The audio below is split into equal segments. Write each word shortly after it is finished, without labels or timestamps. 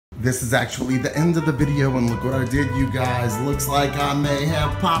This is actually the end of the video, and look what I did, you guys. Looks like I may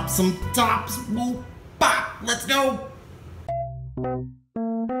have popped some tops. Whoop, pop, let's go.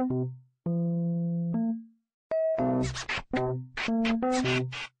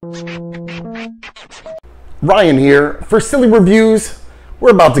 Ryan here for Silly Reviews.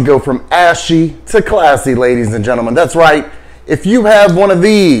 We're about to go from ashy to classy, ladies and gentlemen. That's right. If you have one of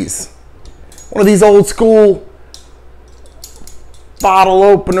these old school bottle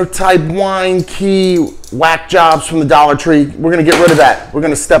opener type wine key whack jobs from the Dollar Tree, we're gonna get rid of that. We're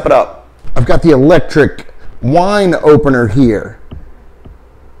gonna step it up. I've got the electric wine opener here.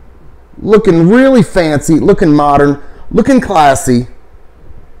 Looking really fancy, looking modern, looking classy.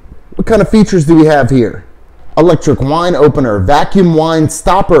 What kind of features do we have here? Electric wine opener, vacuum wine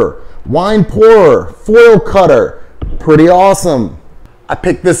stopper, wine pourer, foil cutter. Pretty awesome. I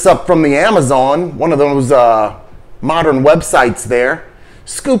picked this up from the Amazon, one of those modern websites there.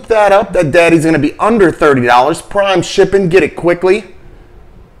 Scoop that up. That daddy's gonna be under $30. Prime shipping, get it quickly.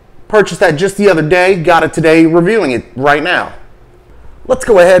 Purchased that just the other day, got it today, reviewing it right now. Let's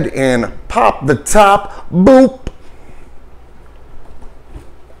go ahead and pop the top. Boop.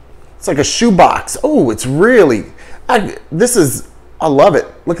 It's like a shoebox. Oh, it's really, I love it.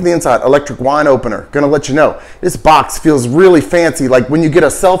 Look at the inside, electric wine opener. Gonna let you know, this box feels really fancy. Like when you get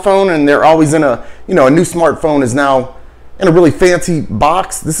a cell phone and they're always in a, a new smartphone is now in a really fancy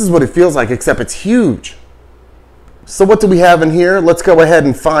box. This is what it feels like, except it's huge. So what do we have in here? Let's go ahead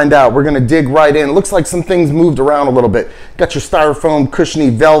and find out. We're gonna dig right in. Looks like some things moved around a little bit. Got your styrofoam,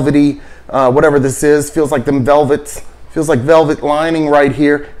 cushiony, velvety, whatever this is. Feels like them velvets. Feels like velvet lining right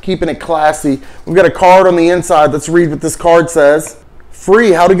here, keeping it classy. We've got a card on the inside. Let's read what this card says.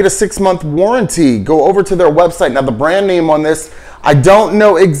 Free, how to get a 6-month warranty. Go over to their website. Now the brand name on this, I don't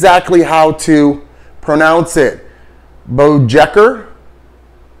know exactly how to pronounce it. Bojecker?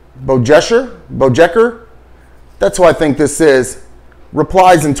 That's who I think this is.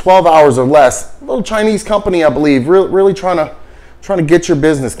 Replies in 12 hours or less. A little Chinese company, I believe. Really trying to get your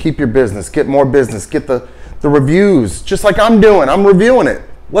business, keep your business, get more business, get the reviews, just like I'm doing. I'm reviewing it.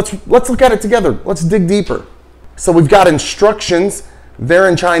 Let's look at it together. Let's dig deeper. So we've got instructions. They're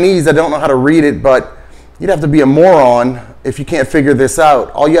in Chinese. I don't know how to read it, but you'd have to be a moron if you can't figure this out.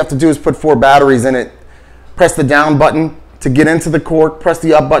 All you have to do is put 4 batteries in it. Press the down button to get into the cork. Press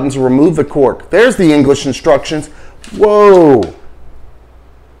the up button to remove the cork. There's the English instructions. Whoa.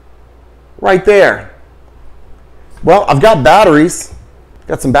 Right there. Well, I've got batteries.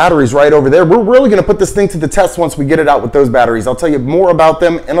 Got some batteries right over there. We're really going to put this thing to the test once we get it out with those batteries. I'll tell you more about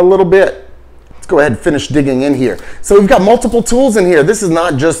them in a little bit. Let's go ahead and finish digging in here. So we've got multiple tools in here. This is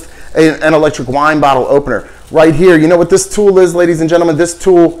not just an electric wine bottle opener. Right here, you know what this tool is, ladies and gentlemen? This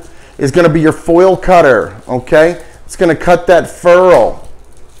tool is going to be your foil cutter, okay? It's going to cut that furl.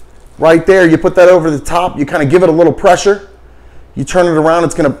 Right there, you put that over the top. You kind of give it a little pressure. You turn it around,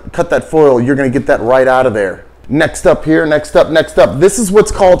 it's going to cut that foil. You're going to get that right out of there. Next up here, next up. This is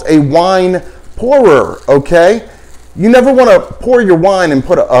what's called a wine pourer, okay? You never want to pour your wine and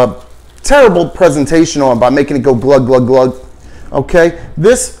put a terrible presentation on by making it go glug, glug, glug, okay?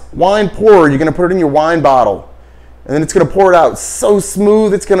 This wine pourer, you're going to put it in your wine bottle, and then it's going to pour it out so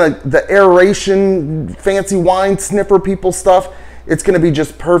smooth. It's going to, the aeration, fancy wine sniffer people stuff, it's going to be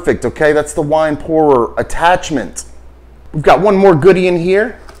just perfect, okay? That's the wine pourer attachment. We've got one more goodie in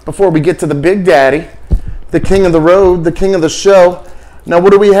here before we get to the big daddy. The king of the road, the king of the show. Now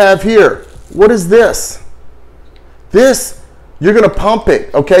what do we have here? What is this? This, you're gonna pump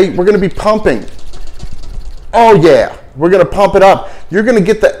it, okay? We're gonna be pumping. Oh yeah, we're gonna pump it up. You're gonna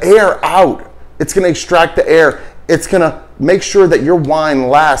get the air out. It's gonna extract the air. It's gonna make sure that your wine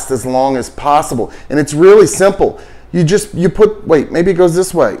lasts as long as possible. And it's really simple. Wait, maybe it goes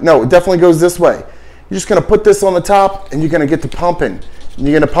this way. No, it definitely goes this way. You're just gonna put this on the top and you're gonna get to pumping. And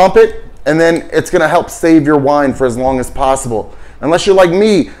you're gonna pump it, and then it's going to help save your wine for as long as possible. Unless you're like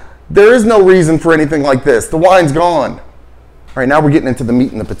me, there is no reason for anything like this. The wine's gone. All right, now we're getting into the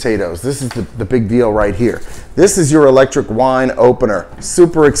meat and the potatoes. This is the big deal right here. This is your electric wine opener.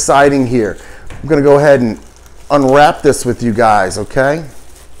 Super exciting here. I'm going to go ahead and unwrap this with you guys, okay?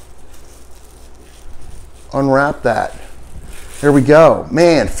 Unwrap that. There we go.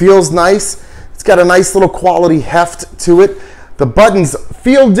 Man, feels nice. It's got a nice little quality heft to it. The buttons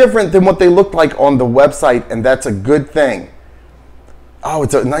feel different than what they look like on the website, and that's a good thing. Oh,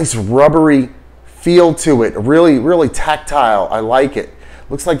 it's a nice rubbery feel to it. Really, really tactile. I like it.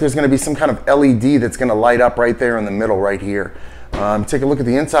 Looks like there's going to be some kind of LED that's going to light up right there in the middle right here. Take a look at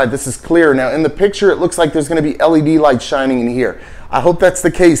the inside. This is clear. Now, in the picture, it looks like there's going to be LED lights shining in here. I hope that's the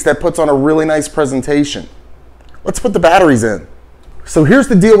case. That puts on a really nice presentation. Let's put the batteries in. So here's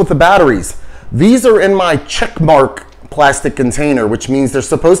the deal with the batteries. These are in my checkmark plastic container, which means they're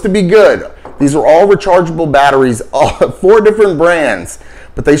supposed to be good. These are all rechargeable batteries, 4 different brands,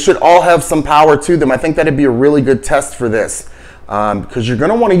 but they should all have some power to them. I think that'd be a really good test for this, because you're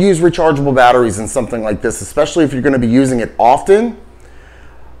gonna wanna use rechargeable batteries in something like this, especially if you're gonna be using it often.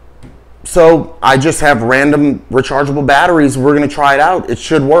 So I just have random rechargeable batteries. We're gonna try it out. It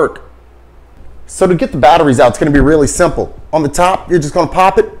should work. So to get the batteries out, it's gonna be really simple. On the top, you're just gonna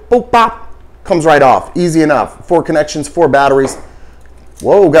pop it, boop, pop, comes right off. Easy enough. 4 connections, 4 batteries.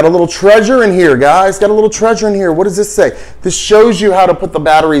 Whoa, got a little treasure in here, guys. Got a little treasure in here. What does this say? This shows you how to put the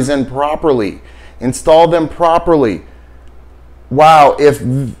batteries in properly. Install them properly. Wow, if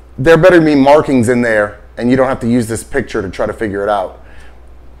there better be markings in there, and you don't have to use this picture to try to figure it out.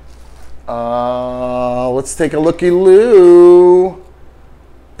 Let's take a looky-loo.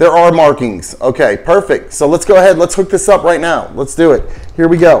 There are markings. Okay, perfect. So let's go ahead. Let's hook this up right now. Let's do it. Here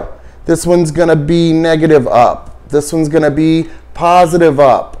we go. This one's going to be negative up. This one's going to be positive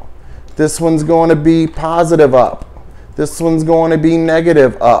up. This one's going to be positive up. This one's going to be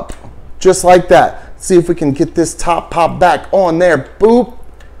negative up. Just like that. See if we can get this top pop back on there. Boop,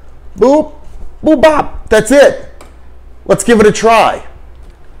 boop, boop, bop. That's it. Let's give it a try.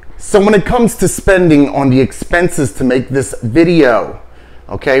 So when it comes to spending on the expenses to make this video,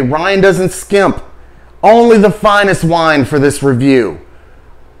 okay, Ryan doesn't skimp. Only the finest wine for this review.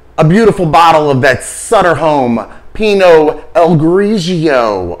 A beautiful bottle of that Sutter Home Pinot El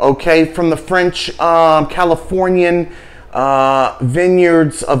Grigio, okay, from the French Californian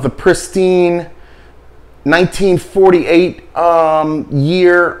vineyards of the pristine 1948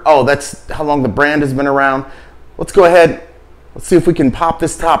 year. Oh, that's how long the brand has been around. Let's go ahead. Let's see if we can pop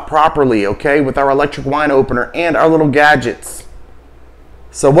this top properly, okay, with our electric wine opener and our little gadgets.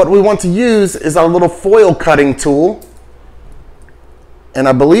 So what we want to use is our little foil cutting tool. And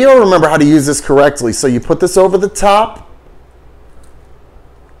I believe I remember how to use this correctly. So you put this over the top,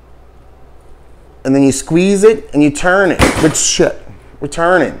 and then you squeeze it and you turn it. Good shit. We're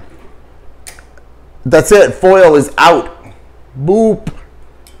turning. That's it. Foil is out. Boop.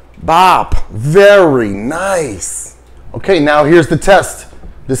 Bop. Very nice. Okay, now here's the test.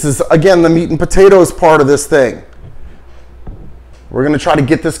 This is, again, the meat and potatoes part of this thing. We're going to try to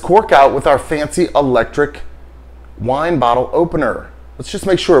get this cork out with our fancy electric wine bottle opener. Let's just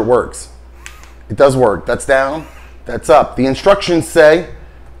make sure it works. It does work. That's down. That's up. The instructions say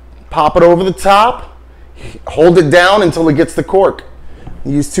pop it over the top, hold it down until it gets the cork.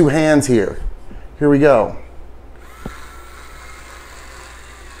 Use 2 hands here. Here we go.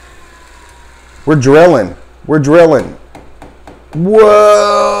 We're drilling. We're drilling.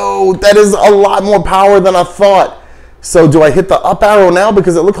 Whoa, that is a lot more power than I thought. So do I hit the up arrow now?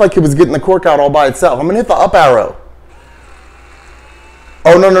 Because it looked like it was getting the cork out all by itself. I'm going to hit the up arrow.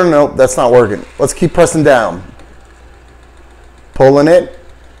 Oh, no, no, no, that's not working. Let's keep pressing down. Pulling it.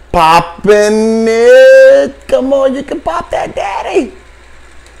 Popping it. Come on, you can pop that, daddy.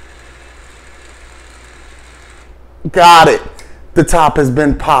 Got it. The top has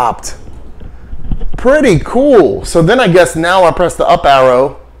been popped. Pretty cool. So then I guess now I press the up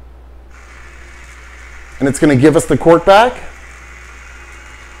arrow and it's going to give us the cork back.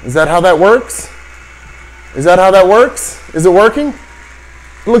 Is that how that works? Is that how that works? Is it working?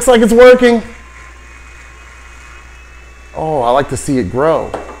 It looks like it's working. Oh, I like to see it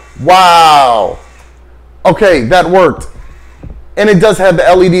grow. Wow. Okay, that worked. And it does have the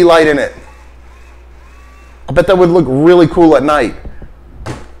LED light in it. I bet that would look really cool at night.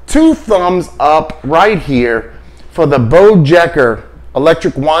 2 thumbs up right here for the Bojecker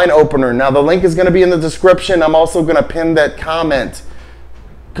electric wine opener. Now the link is going to be in the description. I'm also going to pin that comment.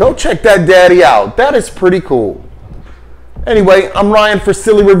 Go check that daddy out. That is pretty cool. Anyway, I'm Ryan for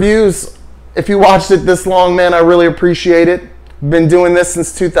Silly Reviews. If you watched it this long, man, I really appreciate it. Been doing this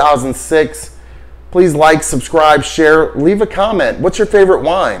since 2006. Please like, subscribe, share, leave a comment. What's your favorite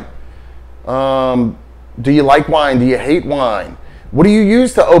wine? Do you like wine? Do you hate wine? What do you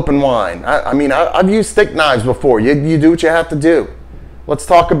use to open wine? I mean, I've used stick knives before. You do what you have to do. Let's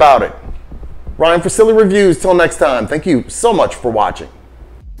talk about it. Ryan for Silly Reviews. Till next time. Thank you so much for watching.